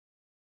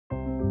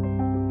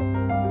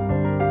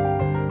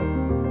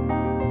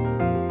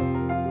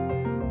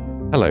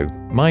Hello,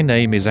 my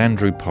name is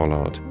Andrew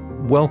Pollard.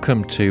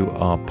 Welcome to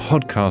our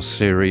podcast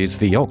series,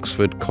 The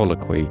Oxford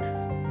Colloquy,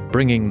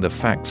 bringing the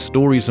facts,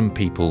 stories and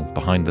people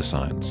behind the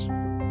science.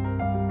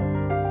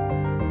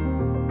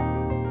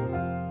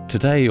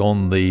 Today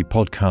on the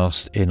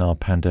podcast in our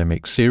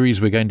pandemic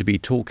series, we're going to be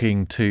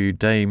talking to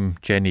Dame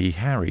Jenny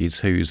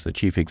Harries, who's the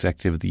Chief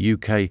Executive of the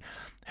UK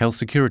Health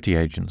Security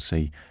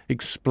Agency,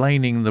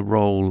 explaining the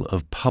role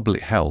of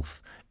public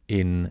health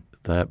in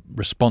the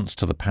response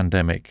to the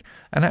pandemic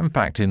and in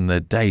fact in the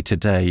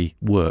day-to-day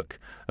work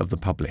of the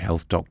public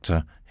health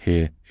doctor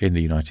here in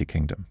the United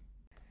Kingdom.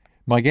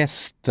 My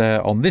guest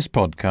on this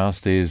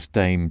podcast is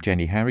Dame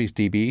Jenny Harries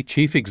DBE,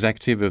 Chief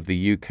Executive of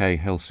the UK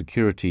Health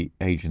Security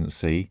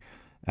Agency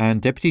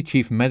and Deputy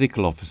Chief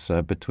Medical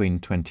Officer between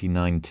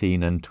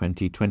 2019 and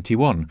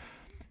 2021,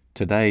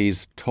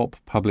 today's top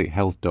public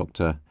health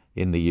doctor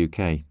in the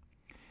UK.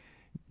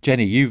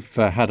 Jenny, you've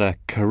had a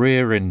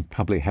career in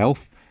public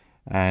health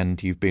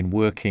and you've been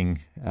working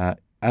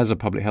as a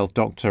public health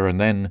doctor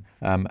and then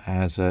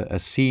as a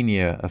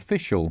senior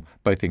official,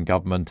 both in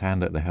government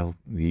and at the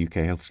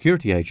UK Health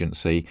Security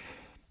Agency.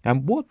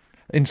 And what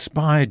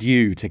inspired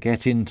you to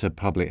get into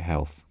public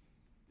health?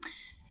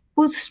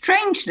 Well,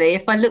 strangely,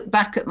 if I look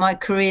back at my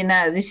career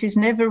now, this is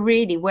never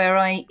really where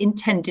I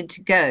intended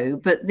to go.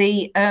 But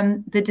the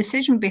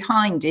decision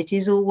behind it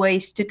is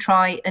always to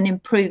try and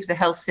improve the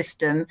health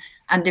system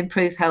and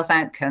improve health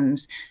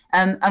outcomes.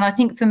 And I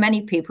think for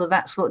many people,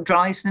 that's what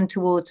drives them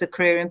towards a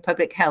career in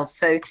public health.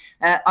 So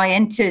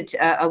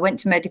I went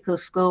to medical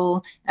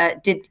school,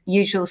 did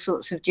usual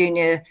sorts of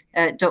junior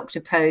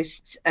doctor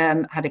posts,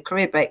 had a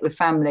career break with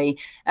family.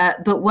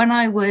 But when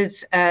I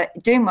was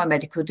doing my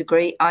medical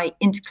degree, I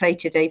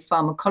intercalated a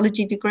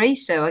pharmacology degree.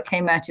 So I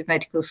came out of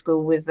medical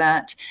school with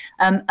that.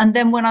 And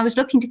then when I was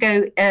looking to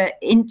go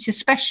into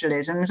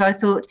specialisms, I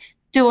thought,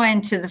 do I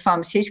enter the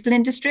pharmaceutical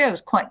industry? I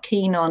was quite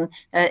keen on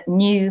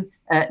new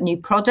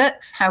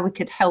products, how we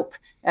could help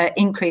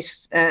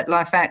increase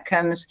life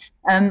outcomes,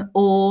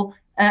 or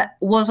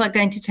was I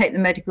going to take the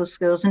medical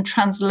skills and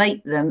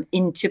translate them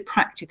into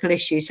practical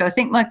issues? So I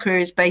think my career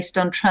is based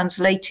on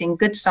translating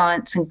good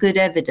science and good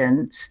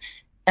evidence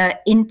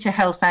into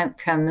health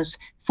outcomes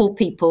for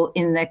people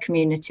in their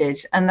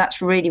communities. And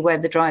that's really where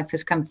the drive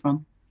has come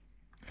from.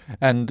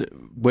 And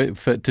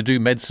to do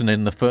medicine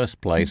in the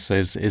first place,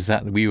 is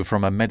that we were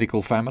from a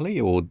medical family,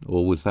 or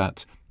was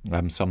that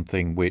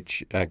something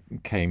which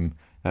came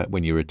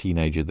when you were a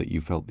teenager that you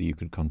felt that you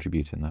could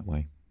contribute in that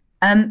way?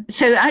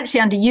 So actually,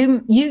 Andy,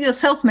 you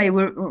yourself may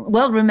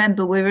well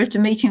remember we were at a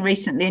meeting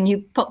recently and you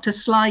popped a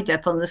slide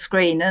up on the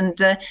screen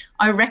and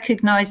I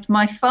recognised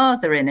my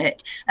father in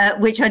it,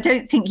 which I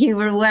don't think you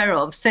were aware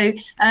of. So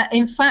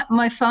in fact,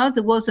 my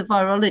father was a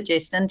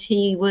virologist and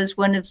he was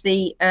one of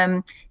the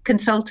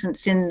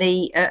consultants in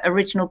the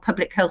original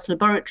public health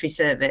laboratory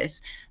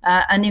service.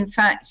 And in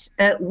fact,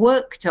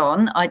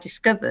 I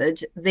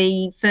discovered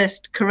the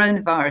first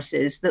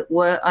coronaviruses that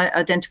were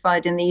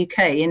identified in the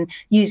UK in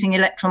using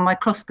electron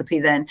microscopy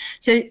then.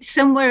 So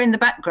somewhere in the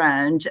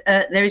background,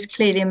 there is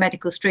clearly a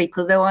medical streak,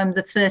 although I'm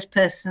the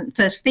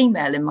first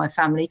female in my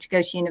family to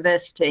go to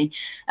university.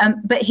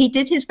 But he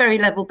did his very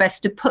level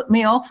best to put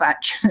me off,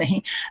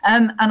 actually.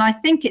 And I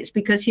think it's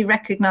because he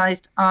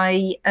recognised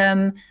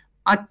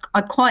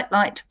I quite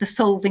liked the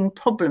solving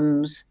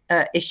problems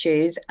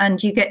issues,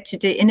 and you get to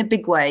do in a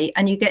big way,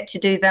 and you get to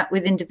do that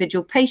with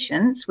individual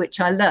patients, which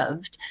I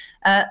loved.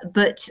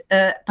 But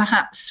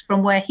perhaps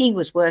from where he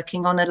was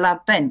working on a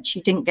lab bench,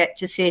 you didn't get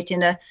to see it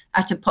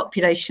at a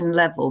population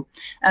level.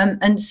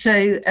 And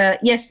so,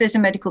 yes, there's a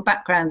medical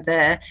background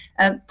there,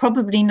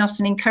 probably not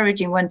an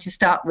encouraging one to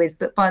start with.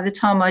 But by the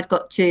time I'd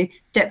got to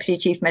Deputy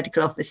Chief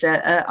Medical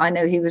Officer, I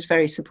know he was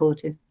very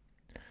supportive.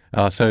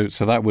 So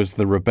that was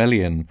the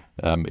rebellion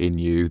in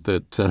you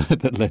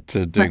that led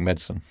to doing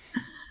medicine.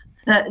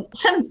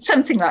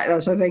 Something like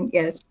that, I think,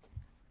 yes.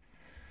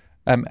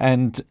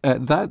 And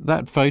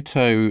that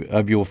photo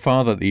of your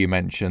father that you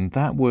mentioned,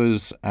 that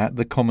was at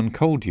the Common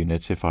Cold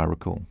Unit, if I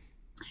recall.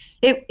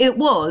 It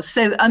was.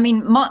 So, I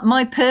mean,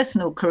 my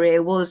personal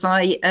career was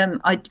I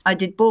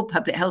did broad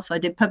public health. So I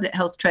did public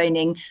health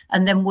training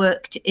and then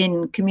worked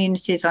in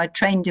communities. I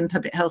trained in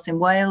public health in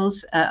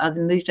Wales. I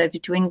then moved over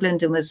to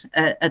England and was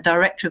a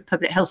director of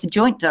public health, a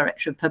joint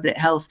director of public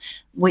health,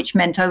 which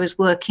meant I was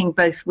working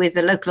both with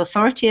the local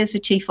authority as a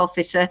chief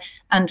officer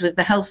and with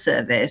the health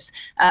service,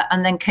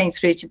 and then came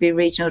through to be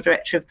regional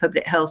director of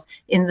public health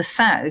in the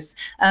south.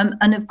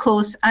 And of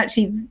course,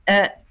 actually,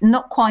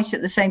 not quite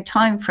at the same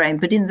time frame,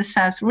 but in the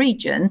south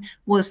region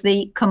was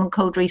the Common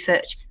Cold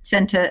Research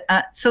Centre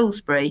at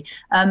Salisbury.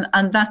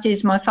 And that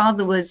is, my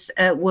father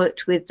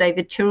worked with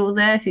David Tyrrell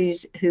there,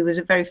 who was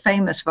a very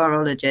famous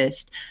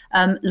virologist,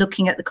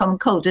 looking at the common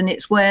cold. And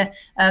it's where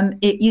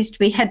it used to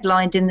be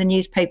headlined in the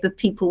newspaper,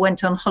 people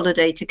went on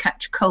holiday to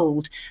catch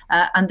cold.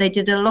 And they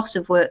did a lot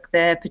of work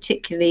there,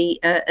 particularly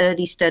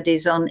early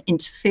studies on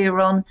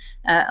interferon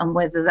and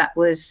whether that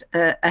was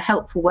a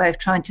helpful way of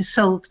trying to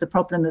solve the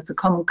problem of the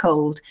common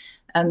cold.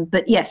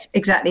 But yes,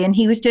 exactly. And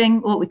he was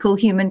doing what we call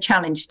human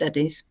challenge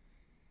studies.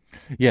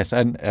 Yes,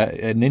 and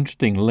an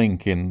interesting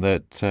link in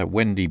that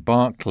Wendy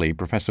Barclay,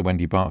 Professor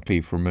Wendy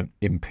Barclay from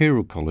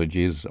Imperial College,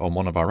 is on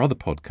one of our other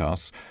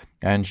podcasts,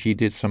 and she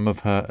did some of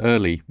her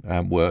early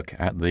work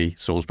at the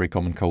Salisbury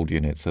Common Cold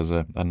Unit. So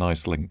there's a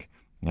nice link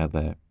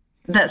there.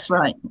 That's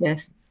right,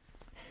 yes.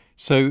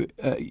 So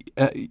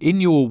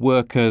in your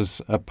work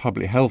as a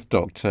public health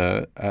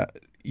doctor,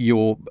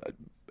 you're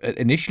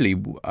initially,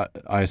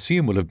 I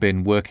assume, will have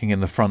been working in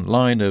the front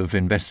line of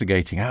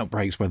investigating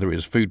outbreaks, whether it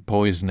was food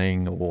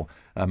poisoning or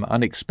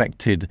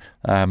unexpected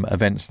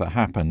events that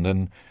happened.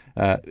 And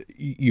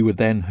you would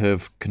then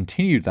have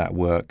continued that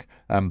work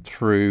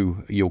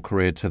through your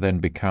career to then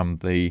become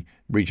the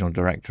Regional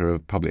Director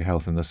of Public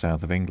Health in the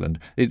south of England.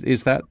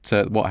 Is that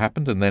what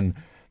happened? And then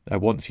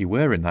once you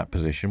were in that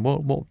position,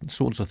 what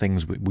sorts of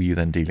things were you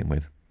then dealing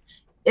with?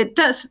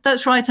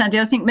 That's right, Andy.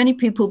 I think many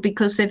people,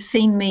 because they've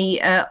seen me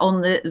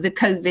on the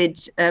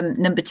COVID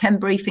number 10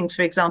 briefings,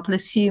 for example,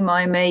 assume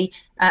I'm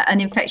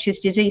an infectious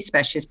disease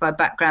specialist by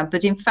background.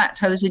 But in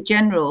fact, I was a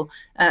general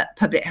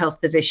public health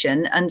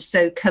physician, and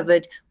so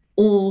covered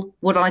all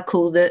what I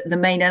call the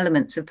main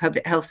elements of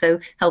public health. So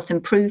health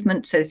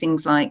improvement, so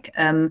things like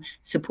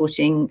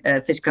supporting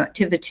physical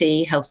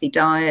activity, healthy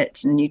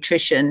diet and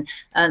nutrition,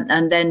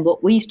 and then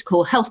what we used to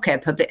call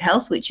healthcare public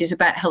health, which is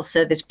about health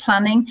service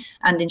planning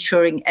and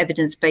ensuring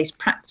evidence-based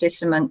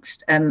practice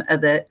amongst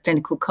other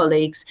clinical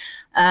colleagues,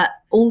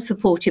 all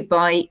supported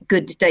by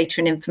good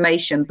data and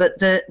information. But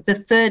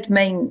the third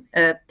main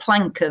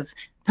plank of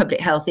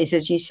public health is,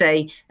 as you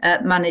say,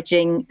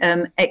 managing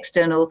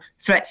external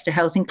threats to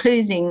health,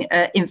 including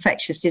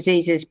infectious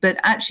diseases, but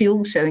actually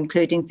also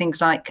including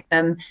things like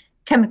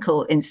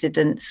chemical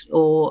incidents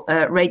or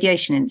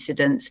radiation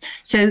incidents.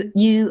 So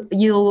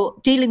you're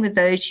dealing with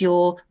those.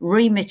 Your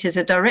remit as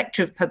a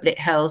director of public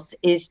health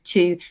is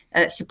to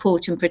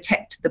support and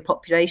protect the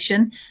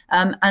population.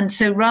 And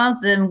so rather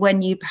than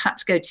when you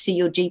perhaps go to see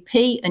your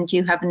GP and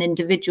you have an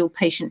individual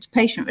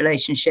patient-to-patient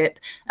relationship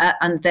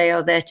and they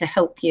are there to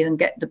help you and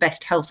get the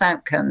best health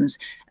outcomes,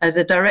 as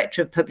a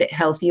director of public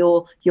health,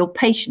 your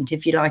patient,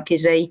 if you like,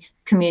 is a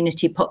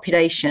community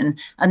population,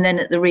 and then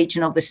at the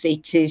region, obviously,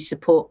 to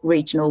support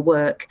regional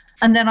work.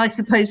 And then I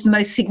suppose the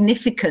most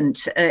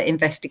significant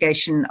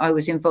investigation I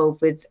was involved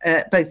with,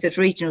 both as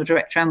regional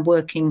director and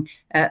working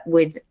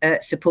with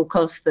Sir Paul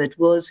Cosford,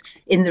 was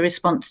in the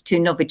response to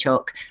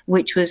Novichok,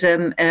 which was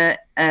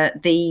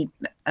the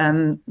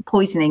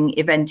poisoning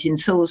event in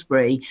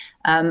Salisbury,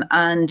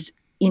 and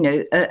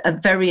a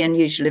very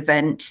unusual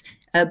event.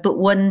 But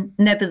one,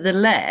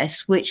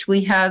 nevertheless, which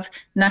we have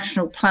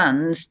national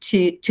plans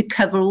to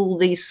cover all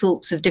these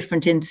sorts of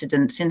different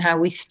incidents in how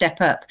we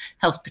step up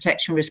health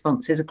protection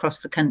responses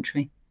across the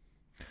country.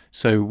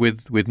 So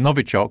with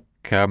Novichok,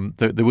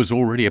 there was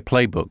already a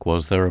playbook,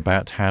 was there,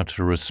 about how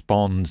to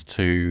respond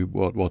to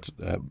what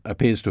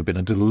appears to have been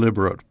a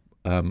deliberate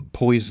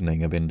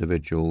poisoning of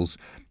individuals,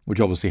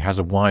 which obviously has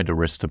a wider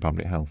risk to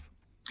public health?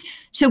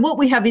 So what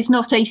we have is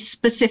not a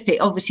specific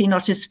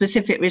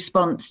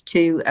response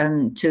to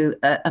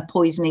a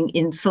poisoning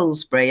in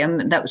Salisbury.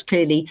 That was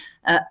clearly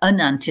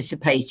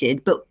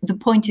unanticipated. But the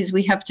point is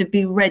we have to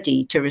be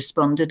ready to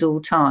respond at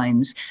all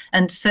times.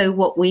 And so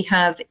what we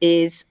have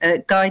is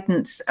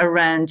guidance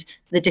around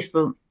the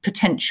different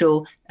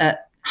potential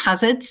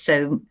hazards,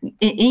 so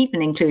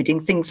even including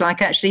things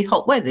like actually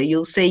hot weather.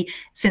 You'll see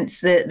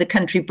since the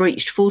country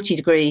breached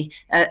 40-degree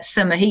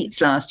summer heats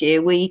last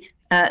year,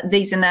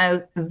 these are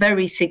now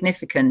very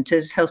significant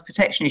as health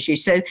protection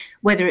issues. So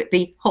whether it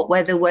be hot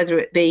weather, whether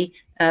it be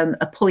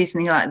a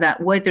poisoning like that,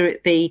 whether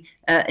it be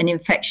an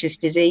infectious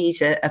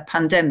disease, a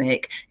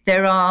pandemic,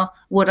 there are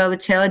what I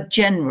would say are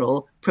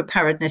general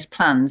preparedness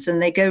plans,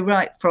 and they go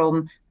right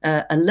from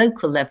a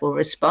local level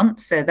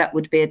response. So that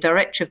would be a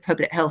director of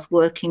public health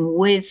working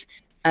with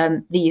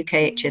the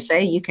UK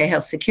HSA, UK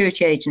Health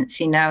Security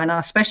Agency now, and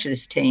our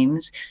specialist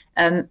teams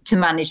to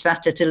manage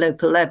that at a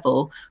local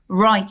level,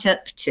 right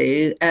up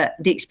to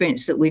the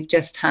experience that we've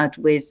just had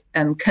with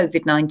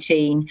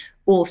COVID-19,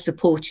 or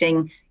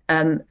supporting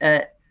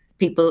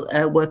people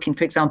working,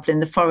 for example,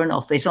 in the Foreign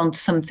Office on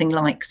something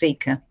like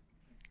Zika.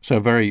 So a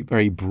very,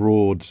 very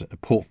broad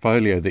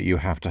portfolio that you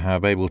have to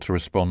have, able to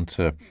respond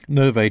to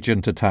nerve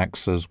agent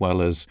attacks as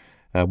well as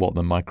what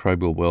the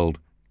microbial world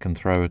can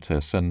throw at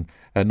us. And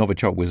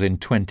Novichok was in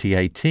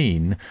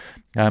 2018,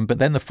 but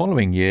then the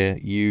following year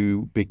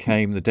you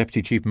became the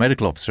Deputy Chief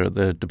Medical Officer at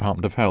the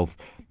Department of Health.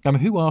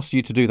 Who asked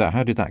you to do that?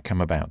 How did that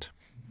come about?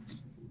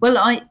 Well,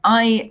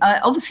 I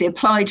obviously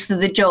applied for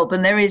the job,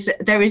 and there is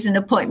an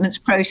appointments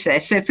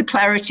process. So for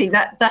clarity,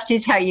 that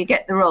is how you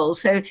get the role.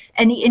 So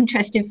any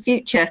interested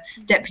future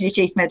Deputy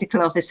Chief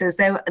Medical Officers,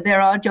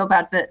 there are job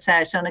adverts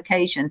out on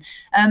occasion.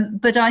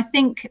 But I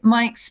think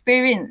my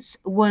experience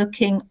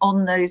working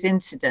on those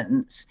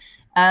incidents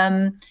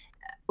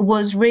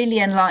was really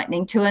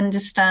enlightening to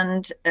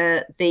understand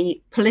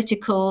the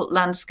political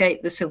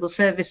landscape, the civil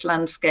service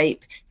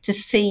landscape, to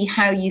see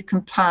how you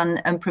can plan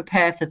and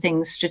prepare for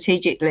things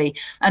strategically.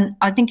 And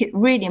I think it's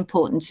really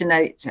important to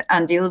note,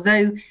 Andy,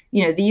 although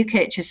the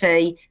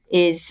UKHSA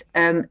is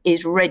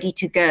ready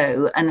to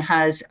go and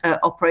has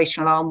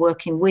operational arm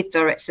working with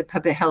directors of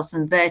public health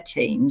and their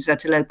teams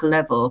at a local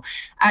level.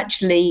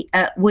 Actually,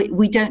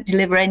 we don't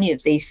deliver any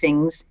of these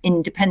things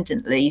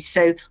independently.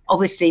 So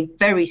obviously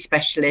very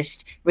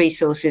specialist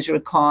resources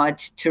required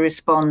to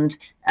respond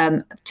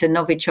to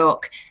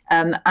novichok,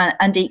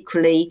 and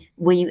equally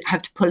we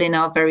have to pull in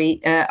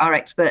our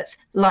experts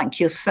like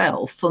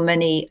yourself for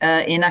many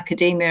in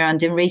academia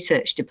and in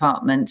research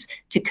departments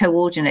to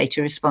coordinate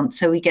a response,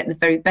 so we get the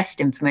very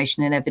best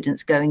information and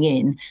evidence going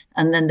in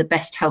and then the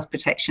best health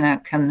protection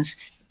outcomes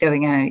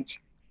going out.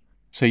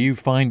 So you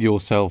find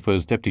yourself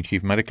as Deputy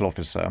Chief Medical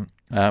Officer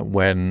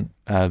when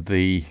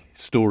the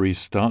stories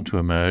start to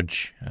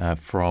emerge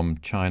from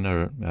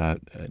China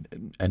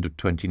end of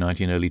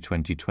 2019, early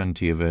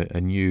 2020 of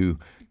a new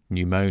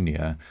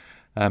pneumonia.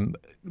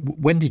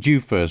 When did you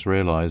first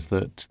realise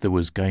that there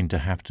was going to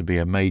have to be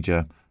a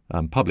major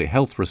public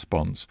health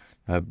response,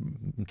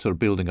 sort of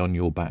building on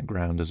your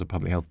background as a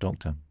public health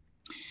doctor?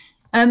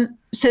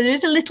 So there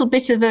is a little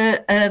bit of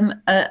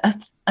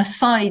a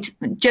side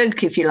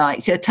joke, if you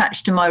like,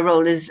 attached to my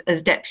role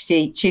as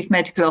Deputy Chief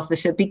Medical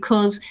Officer,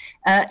 because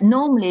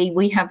normally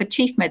we have a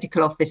Chief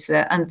Medical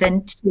Officer and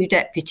then two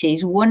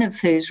deputies, one of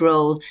whose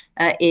role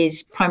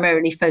is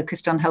primarily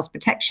focused on health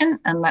protection,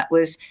 and that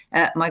was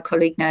my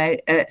colleague now,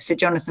 Sir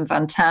Jonathan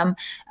Van Tam,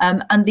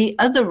 and the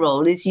other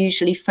role is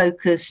usually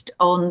focused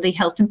on the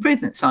health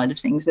improvement side of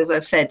things, as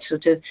I've said,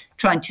 sort of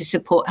trying to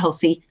support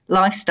healthy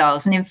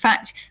lifestyles. And in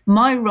fact,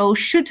 my role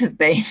should have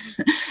been,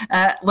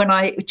 when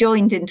I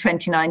joined in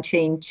 2019,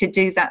 to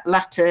do that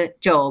latter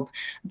job.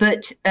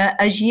 But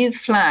as you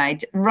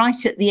flagged,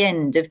 right at the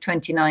end of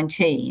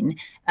 2019,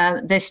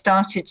 there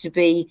started to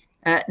be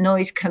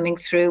noise coming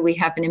through. We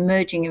have an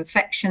emerging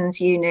infections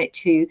unit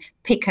who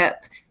pick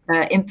up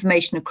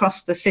information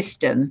across the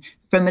system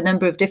from a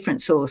number of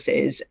different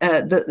sources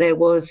that there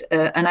was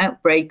an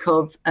outbreak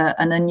of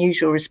an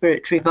unusual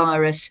respiratory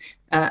virus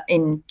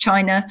in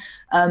China,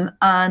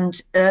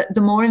 and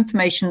the more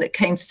information that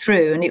came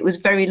through, and it was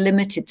very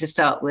limited to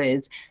start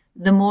with,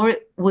 the more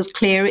it was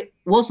clear it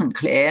wasn't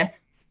clear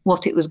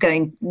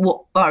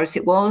what virus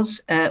it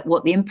was,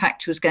 what the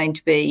impact was going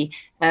to be,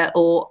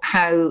 or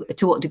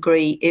to what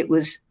degree it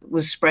was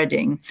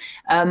spreading.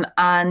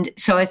 And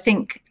so I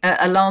think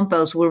alarm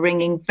bells were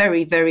ringing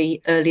very,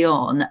 very early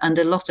on, and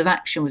a lot of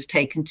action was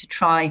taken to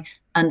try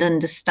and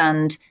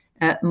understand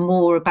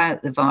more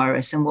about the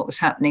virus and what was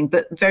happening,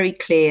 but very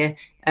clear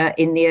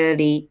in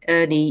the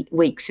early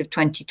weeks of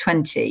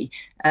 2020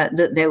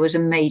 that there was a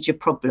major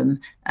problem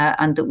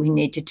and that we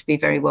needed to be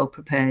very well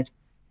prepared.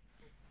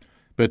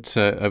 But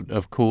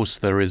of course,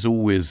 there is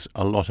always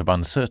a lot of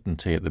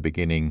uncertainty at the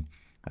beginning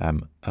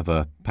of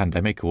a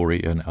pandemic or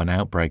an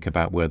outbreak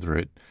about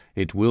whether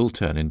it will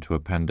turn into a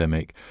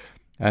pandemic.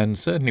 And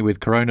certainly with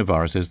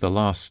coronaviruses, the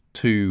last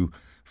two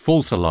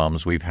false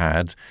alarms we've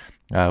had,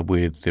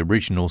 with the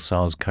original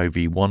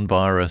SARS-CoV-1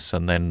 virus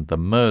and then the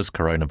MERS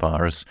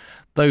coronavirus,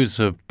 those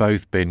have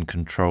both been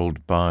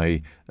controlled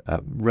by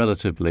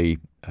relatively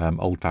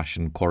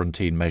old-fashioned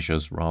quarantine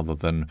measures rather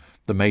than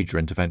the major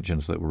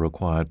interventions that were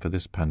required for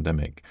this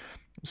pandemic.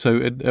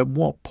 So at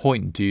what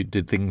point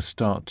did things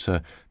start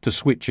to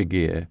switch a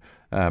gear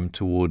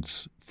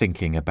towards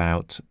thinking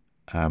about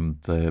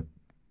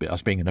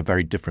us being in a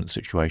very different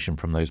situation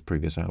from those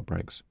previous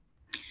outbreaks?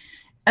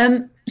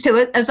 So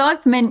as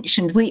I've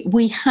mentioned,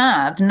 we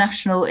have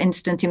national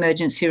instant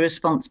emergency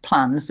response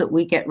plans that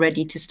we get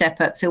ready to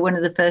step up. So one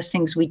of the first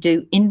things we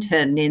do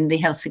internally in the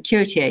Health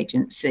Security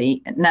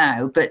Agency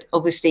now, but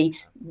obviously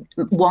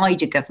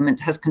wider government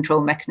has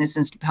control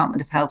mechanisms,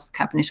 Department of Health,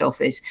 Cabinet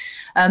Office,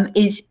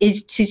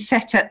 is to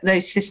set up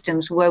those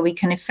systems where we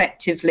can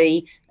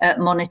effectively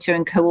monitor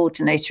and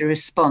coordinate a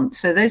response.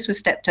 So those were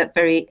stepped up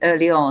very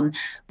early on.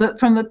 But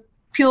from a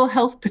pure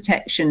health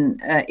protection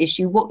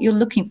issue, what you're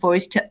looking for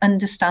is to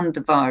understand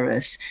the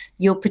virus.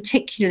 You're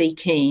particularly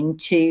keen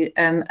to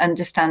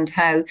understand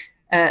how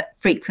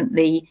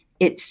frequently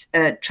it's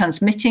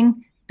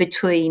transmitting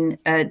between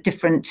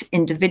different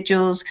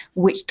individuals,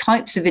 which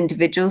types of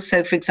individuals.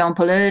 So, for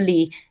example,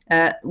 early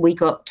we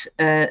got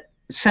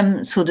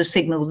some sort of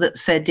signal that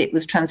said it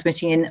was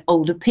transmitting in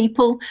older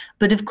people.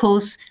 But of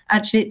course,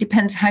 actually, it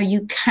depends how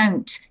you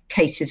count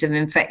cases of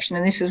infection.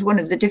 And this was one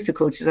of the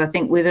difficulties, I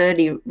think, with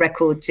early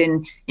records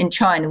in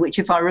China, which,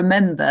 if I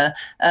remember,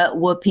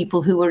 were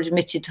people who were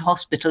admitted to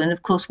hospital. And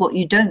of course, what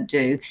you don't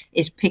do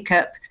is pick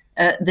up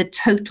the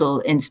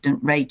total incident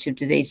rate of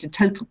disease, the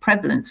total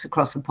prevalence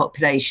across the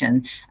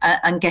population,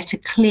 and get a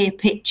clear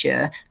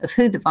picture of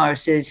who the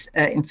virus is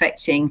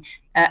infecting,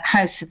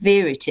 how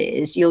severe it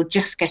is. You're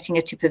just getting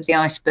a tip of the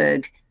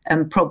iceberg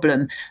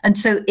problem. And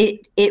so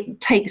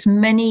it takes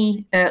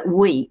many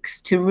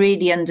weeks to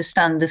really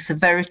understand the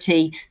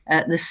severity,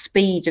 the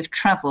speed of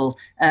travel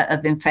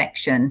of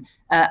infection,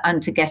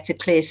 and to get a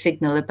clear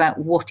signal about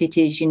what it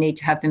is you need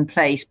to have in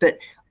place. But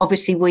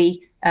obviously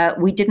we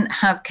didn't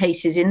have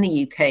cases in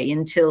the UK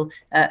until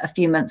a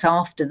few months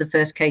after the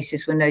first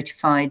cases were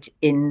notified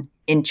in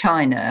in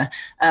China.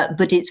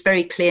 But it's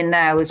very clear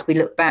now, as we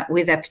look back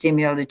with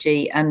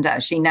epidemiology and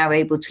actually now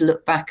able to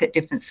look back at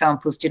different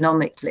samples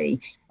genomically,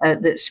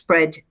 that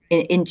spread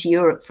into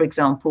Europe, for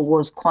example,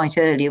 was quite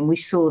early, and we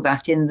saw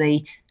that in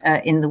the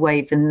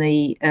wave in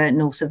the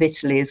north of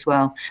Italy as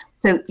well.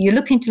 So you're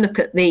looking to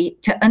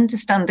to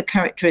understand the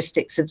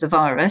characteristics of the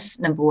virus,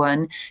 number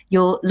one.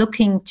 You're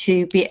looking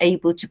to be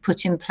able to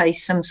put in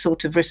place some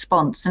sort of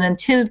response. And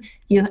until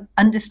you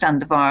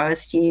understand the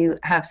virus, you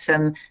have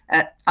some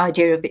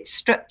idea of its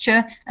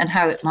structure and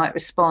how it might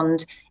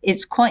respond.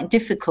 It's quite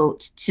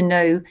difficult to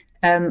know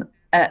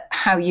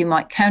how you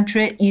might counter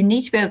it. You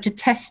need to be able to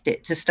test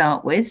it to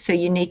start with. So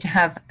you need to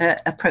have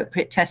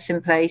appropriate tests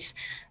in place.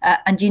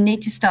 And you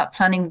need to start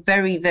planning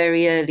very,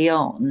 very early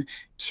on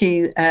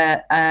to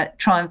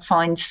try and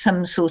find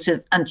some sort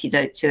of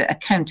antidote to it, a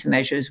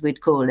countermeasure, as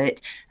we'd call it,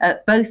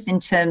 both in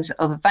terms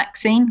of a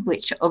vaccine,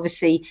 which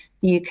obviously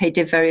the UK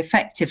did very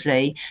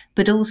effectively,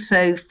 but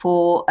also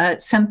for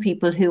some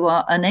people who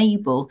are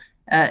unable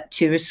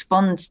to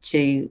respond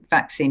to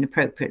vaccine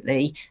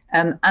appropriately.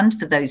 And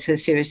for those who are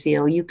seriously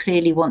ill, you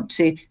clearly want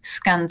to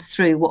scan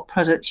through what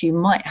products you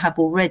might have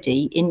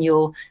already in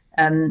your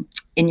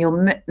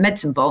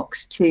medicine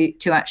box to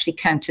actually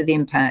counter the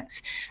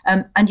impacts.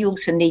 And you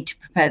also need to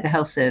prepare the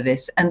health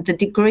service. And the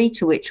degree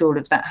to which all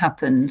of that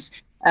happens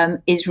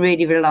is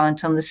really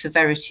reliant on the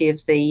severity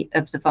of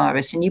the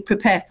virus. And you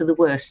prepare for the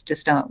worst to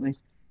start with.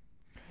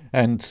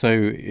 And so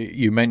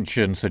you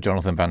mentioned Sir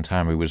Jonathan Van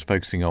Tam, who was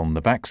focusing on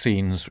the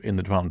vaccines in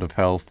the Department of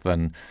Health,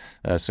 and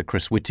Sir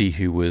Chris Whitty,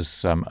 who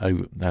was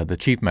the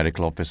Chief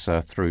Medical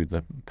Officer through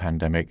the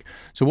pandemic.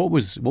 So what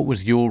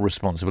was your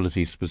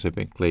responsibility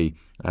specifically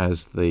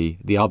as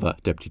the other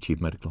Deputy Chief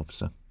Medical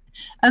Officer?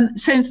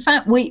 So in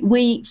fact,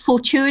 we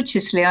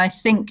fortuitously, I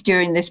think,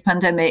 during this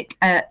pandemic,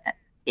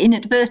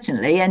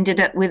 inadvertently ended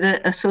up with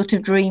a sort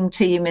of dream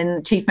team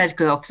in chief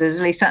medical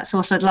officers. At least that's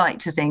what I'd like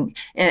to think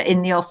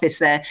in the office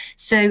there.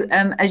 So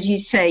as you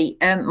say,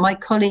 my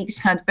colleagues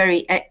had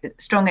very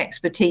strong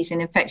expertise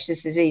in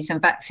infectious disease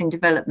and vaccine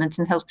development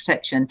and health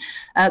protection.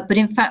 But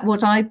in fact,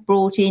 what I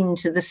brought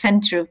into the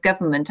centre of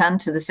government and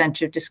to the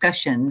centre of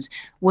discussions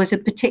was a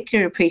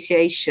particular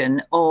appreciation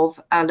of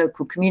our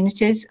local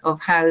communities, of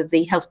how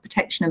the health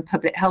protection and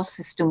public health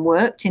system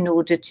worked, in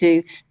order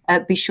to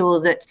be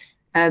sure that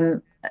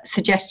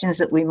suggestions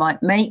that we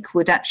might make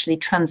would actually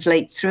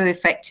translate through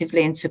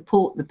effectively and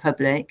support the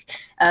public.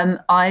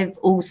 I've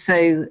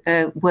also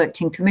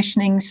worked in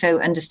commissioning, so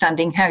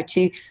understanding how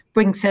to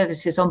bring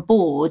services on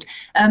board,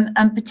 and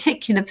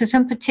particular for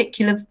some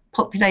particular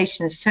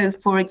populations. So,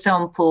 for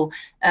example,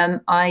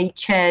 I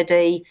chaired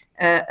a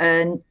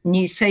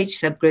new SAGE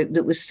subgroup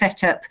that was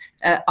set up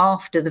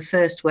after the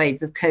first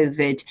wave of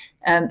COVID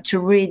to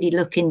really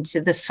look into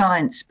the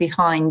science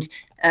behind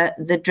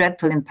the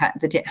dreadful impact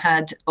that it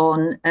had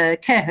on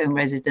care home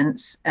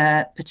residents,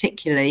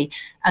 particularly,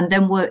 and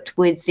then worked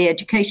with the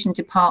education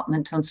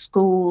department on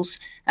schools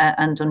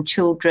and on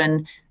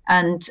children,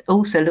 and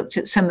also looked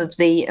at some of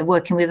the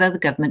working with other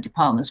government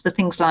departments for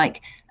things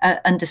like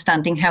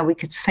understanding how we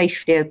could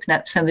safely open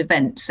up some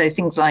events. So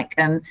things like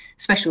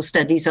special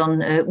studies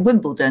on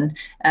Wimbledon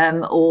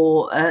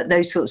or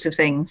those sorts of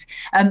things.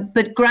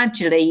 But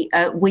gradually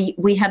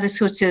we had a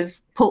sort of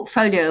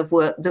portfolio of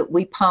work that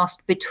we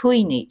passed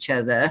between each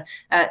other,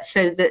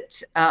 so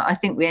that I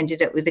think we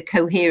ended up with a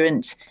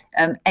coherent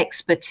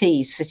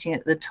expertise sitting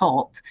at the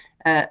top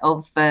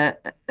of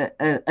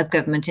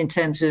government in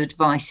terms of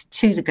advice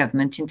to the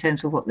government in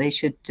terms of what they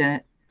should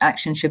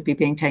action should be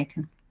being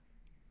taken.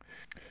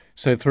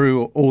 So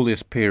through all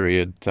this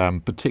period,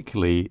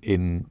 particularly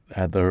in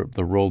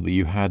the role that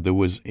you had, there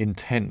was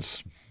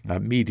intense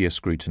media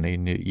scrutiny.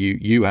 And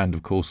you and,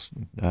 of course,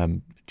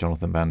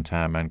 Jonathan Van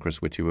Tam and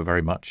Chris Whitty were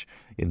very much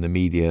in the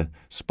media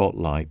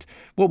spotlight.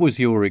 What was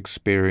your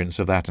experience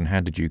of that, and how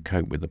did you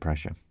cope with the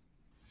pressure?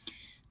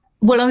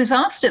 Well, I was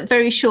asked at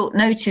very short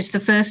notice the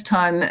first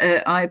time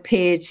I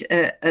appeared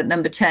at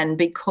Number 10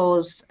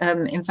 because,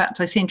 in fact,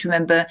 I seem to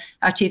remember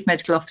our Chief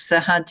Medical Officer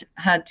had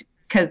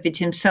COVID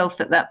himself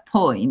at that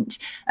point.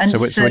 And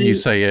so when you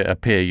say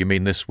appear, you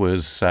mean this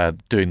was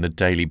doing the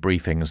daily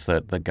briefings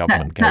that the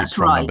government gave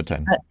from right. Number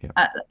 10?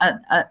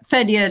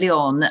 Fairly early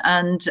on.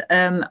 And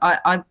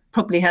I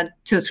probably had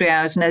 2 or 3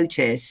 hours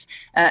notice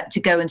to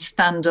go and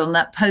stand on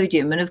that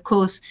podium. And of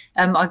course,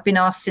 I've been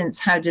asked since,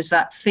 how does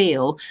that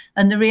feel?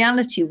 And the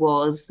reality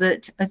was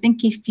that I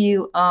think if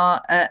you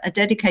are a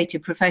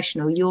dedicated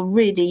professional, you're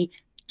really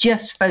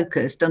just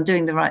focused on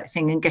doing the right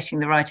thing and getting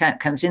the right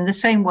outcomes, in the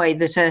same way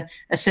that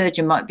a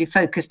surgeon might be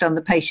focused on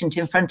the patient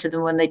in front of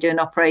them when they do an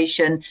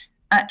operation.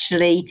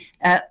 Actually,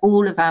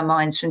 all of our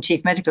minds from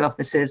Chief Medical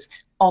Officer's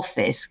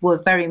office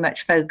were very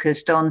much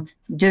focused on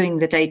doing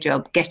the day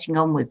job, getting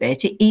on with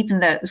it,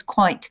 even though it was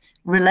quite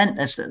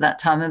relentless at that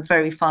time and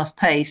very fast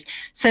paced.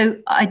 So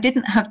I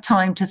didn't have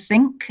time to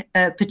think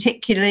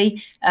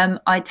particularly.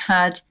 I'd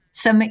had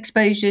some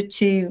exposure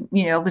to,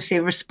 obviously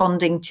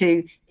responding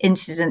to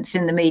incidents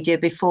in the media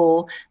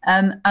before.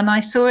 And I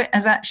saw it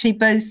as actually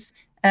both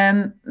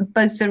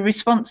a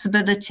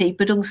responsibility,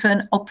 but also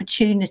an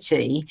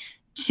opportunity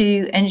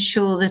to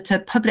ensure that a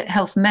public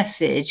health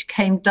message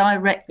came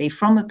directly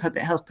from a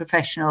public health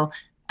professional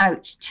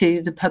out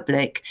to the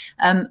public.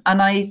 And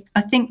I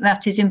think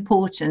that is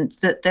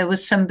important, that there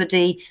was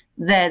somebody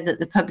there that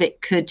the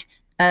public could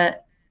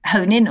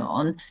hone in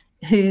on,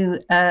 who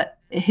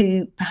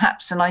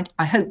perhaps, and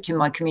I hoped in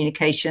my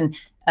communication,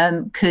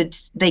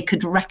 they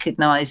could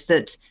recognise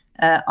that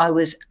I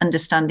was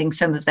understanding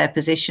some of their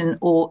position,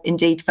 or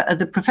indeed for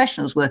other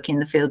professionals working in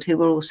the field who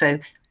were also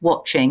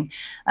watching.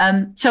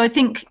 So I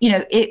think,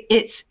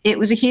 it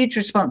was a huge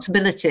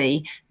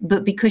responsibility,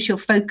 but because you're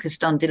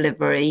focused on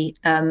delivery,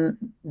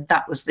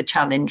 that was the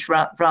challenge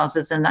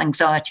rather than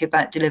anxiety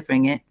about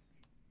delivering it.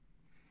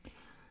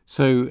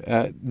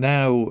 So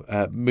now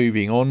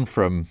moving on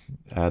from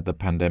the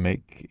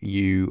pandemic,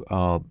 you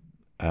are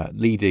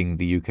leading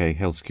the UK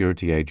Health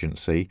Security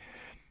Agency,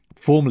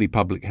 formerly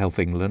Public Health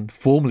England,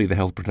 formerly the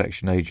Health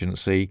Protection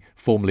Agency,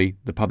 formerly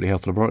the Public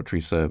Health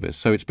Laboratory Service.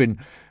 So it's been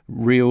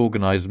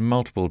reorganised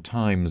multiple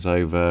times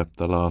over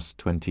the last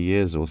 20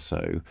 years or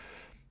so.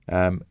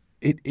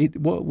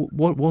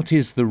 What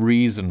is the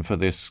reason for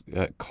this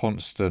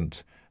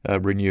constant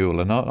renewal,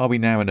 and are we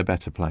now in a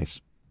better place?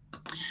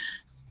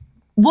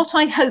 What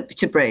I hope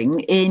to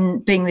bring in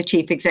being the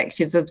Chief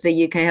Executive of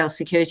the UK Health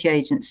Security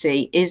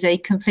Agency is a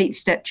complete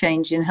step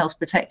change in health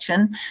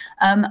protection.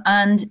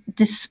 And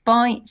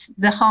despite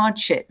the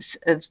hardships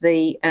of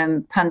the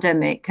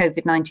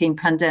COVID-19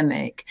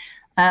 pandemic,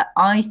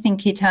 I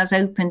think it has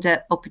opened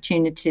up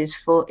opportunities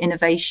for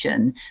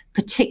innovation,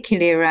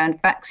 particularly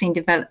around vaccine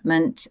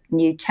development,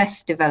 new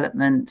test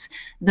development,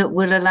 that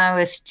will allow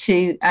us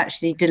to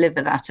actually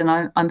deliver that.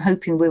 And I'm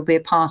hoping we'll be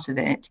a part of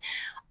it.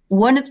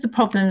 One of the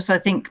problems, I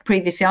think,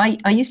 previously,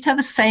 I used to have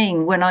a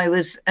saying when I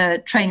was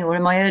training, or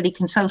in my early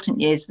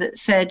consultant years, that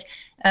said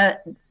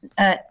that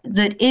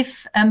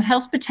if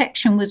health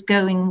protection was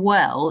going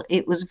well,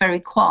 it was very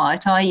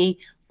quiet, i.e.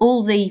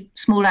 all the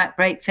small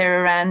outbreaks, there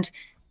are around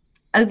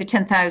over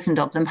 10,000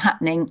 of them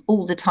happening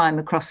all the time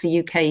across the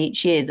UK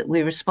each year that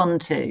we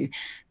respond to.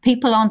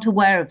 People aren't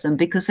aware of them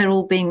because they're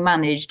all being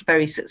managed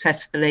very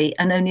successfully,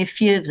 and only a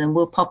few of them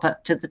will pop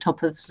up to the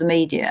top of the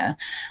media.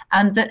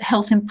 And that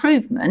health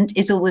improvement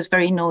is always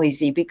very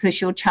noisy because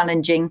you're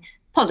challenging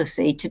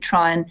policy to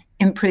try and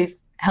improve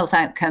health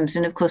outcomes.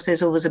 And of course,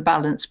 there's always a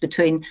balance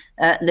between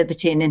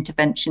liberty and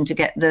intervention to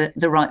get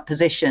the right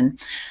position.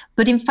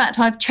 But in fact,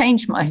 I've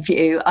changed my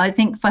view. I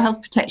think for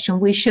health protection,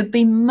 we should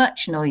be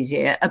much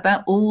noisier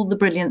about all the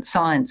brilliant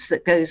science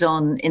that goes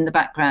on in the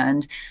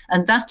background.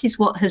 And that is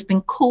what has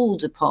been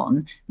called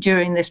upon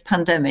during this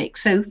pandemic.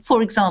 So,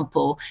 for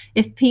example,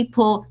 if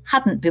people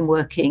hadn't been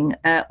working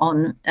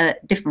on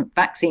different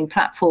vaccine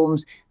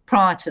platforms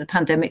prior to the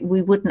pandemic,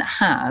 we wouldn't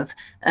have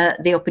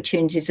the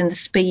opportunities and the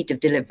speed of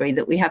delivery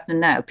that we have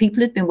now.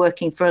 People had been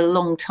working for a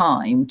long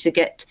time to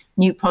get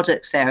new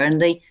products there,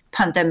 and the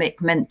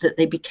pandemic meant that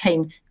they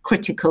became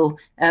critical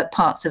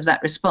parts of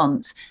that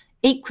response.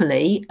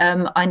 Equally,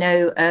 I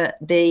know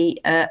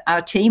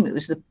our team, it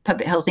was the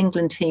Public Health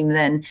England team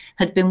then,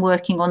 had been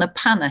working on a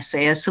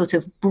pan-assay, a sort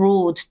of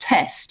broad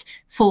test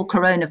for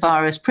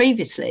coronavirus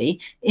previously,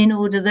 in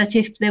order that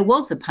if there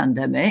was a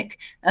pandemic,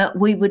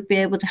 we would be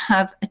able to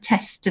have a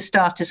test to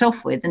start us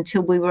off with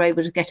until we were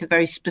able to get a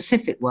very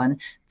specific one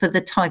for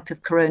the type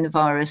of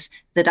coronavirus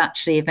that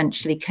actually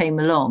eventually came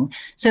along.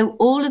 So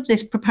all of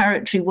this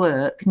preparatory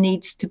work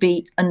needs to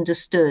be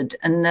understood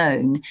and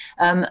known.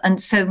 And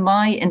so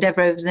my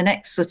endeavour over the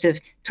next sort of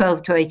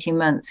 12 to 18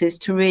 months is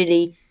to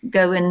really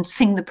go and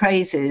sing the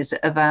praises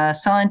of our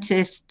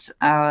scientists,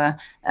 our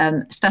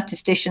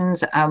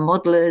statisticians, our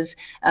modelers,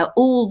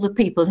 all the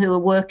people who are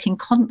working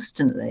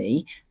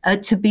constantly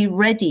to be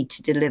ready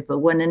to deliver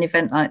when an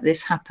event like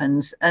this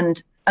happens.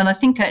 And I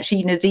think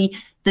actually,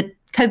 the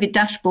COVID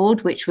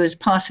dashboard, which was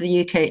part of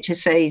the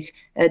UKHSA's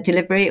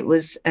delivery, it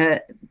was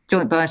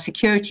Joint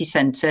Biosecurity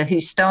Centre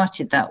who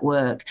started that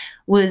work,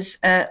 was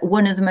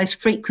one of the most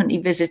frequently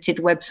visited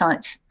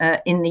websites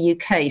in the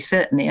UK,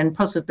 certainly, and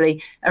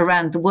possibly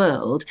around the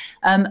world.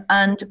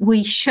 And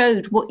we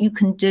showed what you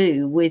can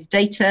do with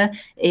data.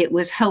 It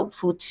was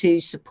helpful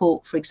to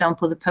support, for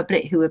example, the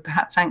public who were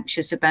perhaps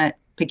anxious about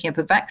picking up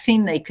a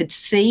vaccine. They could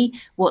see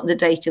what the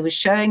data was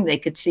showing. They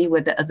could see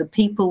whether other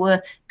people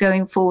were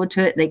going forward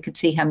to it. They could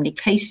see how many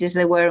cases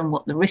there were and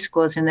what the risk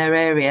was in their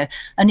area.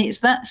 And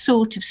it's that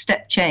sort of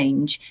step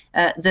change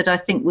that I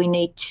think we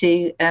need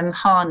to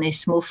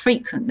harness more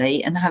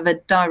frequently and have a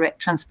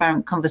direct,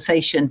 transparent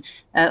conversation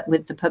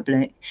with the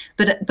public.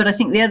 But I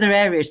think the other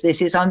area of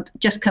this is I've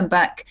just come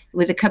back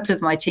with a couple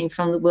of my team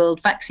from the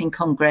World Vaccine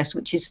Congress,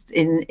 which is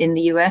in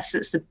the US.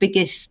 It's the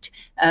biggest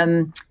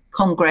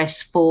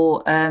Congress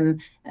for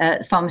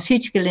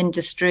pharmaceutical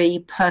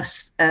industry,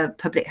 plus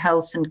public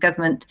health and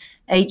government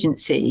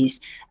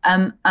agencies.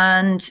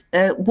 And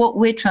what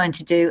we're trying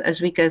to do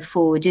as we go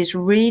forward is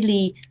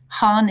really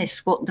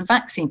harness what the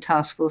Vaccine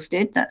Task Force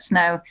did. That's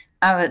now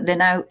they're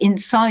now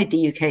inside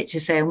the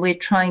UKHSA, and we're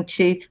trying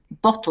to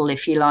bottle,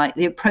 if you like,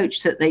 the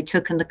approach that they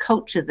took and the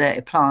culture they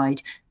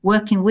applied,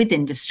 working with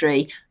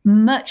industry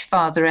much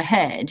farther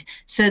ahead,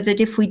 so that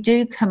if we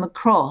do come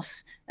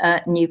across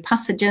new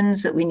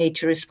pathogens that we need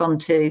to respond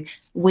to,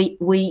 we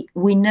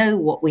know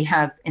what we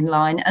have in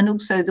line, and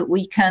also that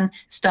we can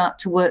start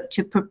to work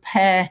to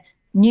prepare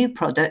new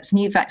products,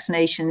 new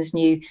vaccinations,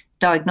 new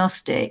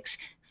diagnostics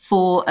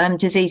for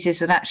diseases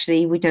that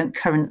actually we don't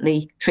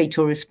currently treat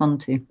or respond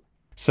to.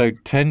 So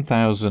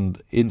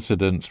 10,000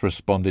 incidents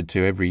responded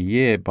to every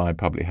year by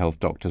public health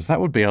doctors. That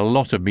would be a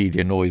lot of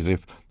media noise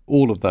if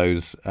all of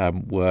those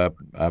were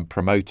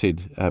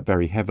promoted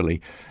very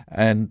heavily.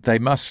 And they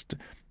must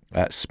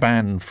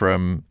span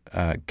from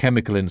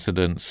chemical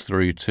incidents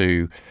through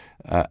to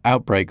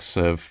outbreaks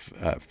of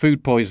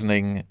food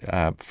poisoning,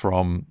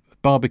 from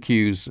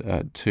barbecues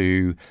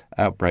to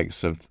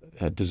outbreaks of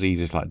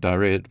diseases like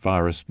diarrhea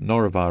virus,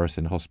 norovirus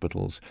in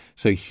hospitals.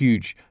 So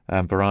huge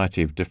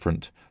variety of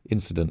different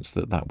incidents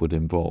that would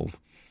involve.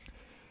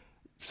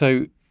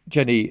 So,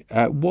 Jenny,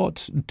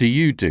 what do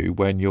you do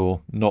when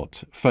you're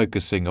not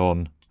focusing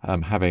on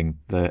having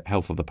the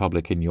health of the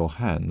public in your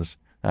hands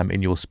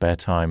in your spare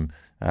time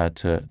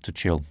to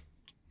chill?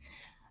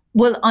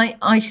 Well,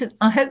 I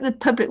hope the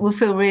public will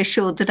feel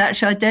reassured that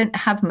actually I don't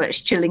have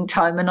much chilling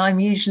time, and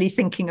I'm usually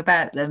thinking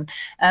about them.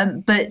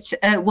 But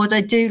what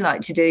I do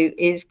like to do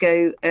is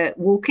go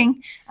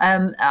walking.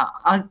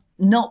 I've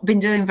not been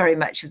doing very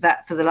much of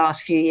that for the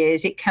last few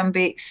years. It can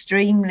be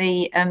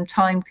extremely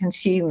time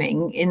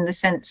consuming in the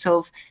sense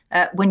of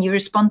when you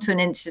respond to an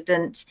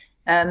incident,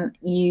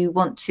 you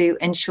want to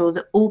ensure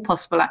that all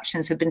possible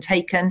actions have been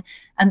taken.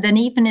 And then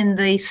even in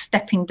the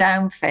stepping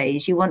down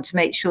phase, you want to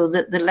make sure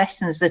that the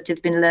lessons that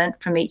have been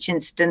learnt from each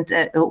incident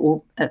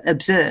or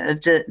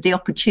observed, the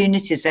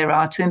opportunities there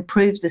are to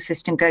improve the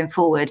system going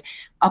forward,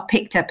 are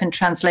picked up and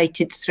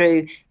translated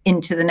through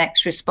into the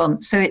next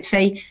response. So it's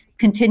a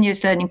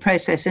continuous learning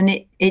process,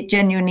 and it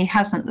genuinely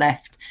hasn't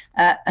left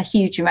a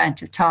huge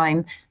amount of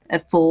time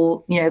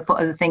for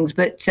other things.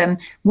 But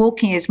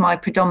walking is my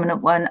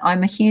predominant one.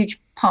 I'm a huge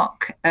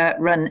park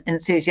run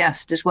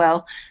enthusiast as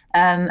well,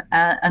 and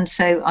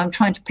so I'm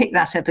trying to pick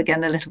that up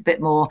again a little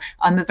bit more.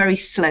 I'm a very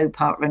slow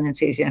park run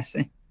enthusiast.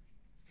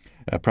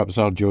 Perhaps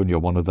I'll join you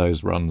on one of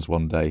those runs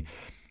one day.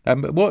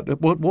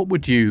 What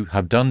would you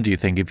have done, do you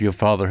think, if your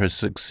father has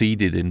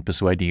succeeded in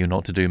persuading you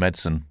not to do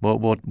medicine?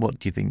 What do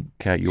you think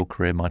your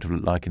career might have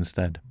looked like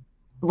instead?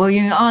 Well,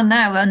 you are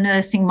now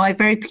unearthing my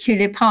very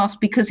peculiar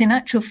past, because in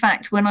actual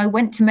fact, when I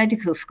went to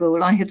medical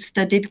school, I had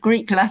studied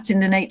Greek,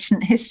 Latin and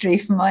ancient history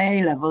for my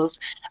A-levels.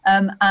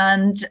 And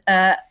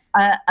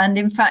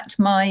in fact,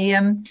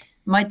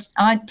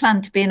 I'd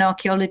planned to be an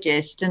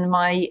archaeologist, and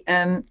my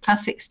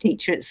classics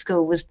teacher at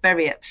school was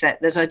very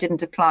upset that I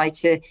didn't apply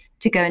to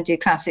go and do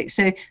classics.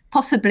 So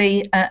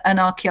possibly an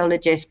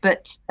archaeologist,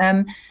 but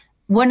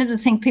one of the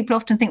things people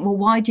often think, well,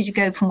 why did you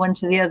go from one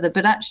to the other?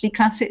 But actually,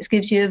 classics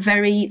gives you a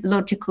very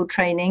logical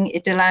training.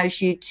 It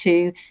allows you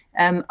to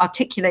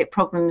articulate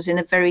problems in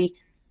a very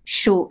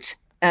short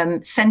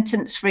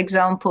sentence, for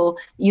example.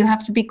 You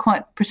have to be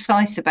quite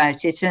precise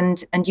about it,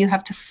 and you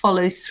have to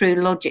follow through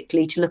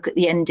logically to look at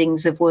the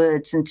endings of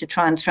words and to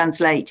try and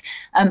translate.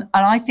 And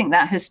I think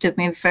that has stood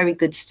me in very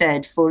good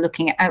stead for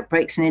looking at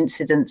outbreaks and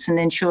incidents and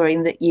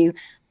ensuring that you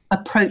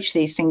approach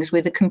these things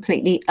with a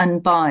completely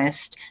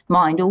unbiased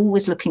mind,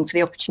 always looking for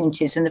the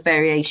opportunities and the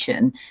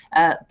variation,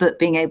 but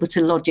being able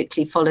to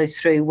logically follow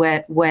through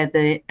where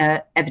the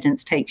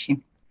evidence takes you.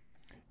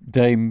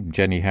 Dame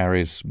Jenny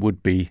Harries,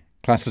 would-be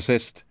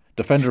classicist,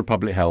 defender of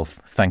public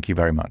health, thank you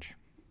very much.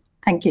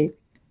 Thank you.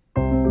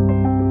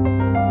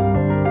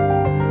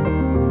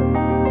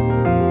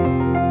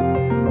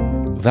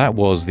 That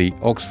was the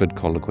Oxford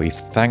Colloquy.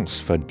 Thanks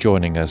for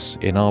joining us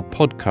in our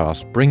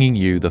podcast, bringing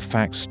you the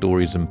facts,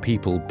 stories and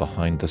people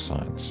behind the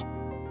science.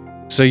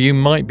 So you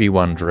might be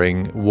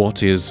wondering,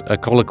 what is a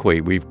colloquy?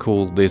 We've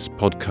called this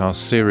podcast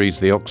series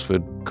the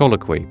Oxford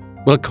Colloquy.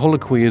 Well, a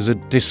colloquy is a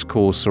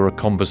discourse or a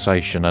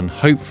conversation, and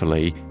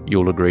hopefully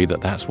you'll agree that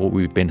that's what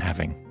we've been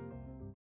having.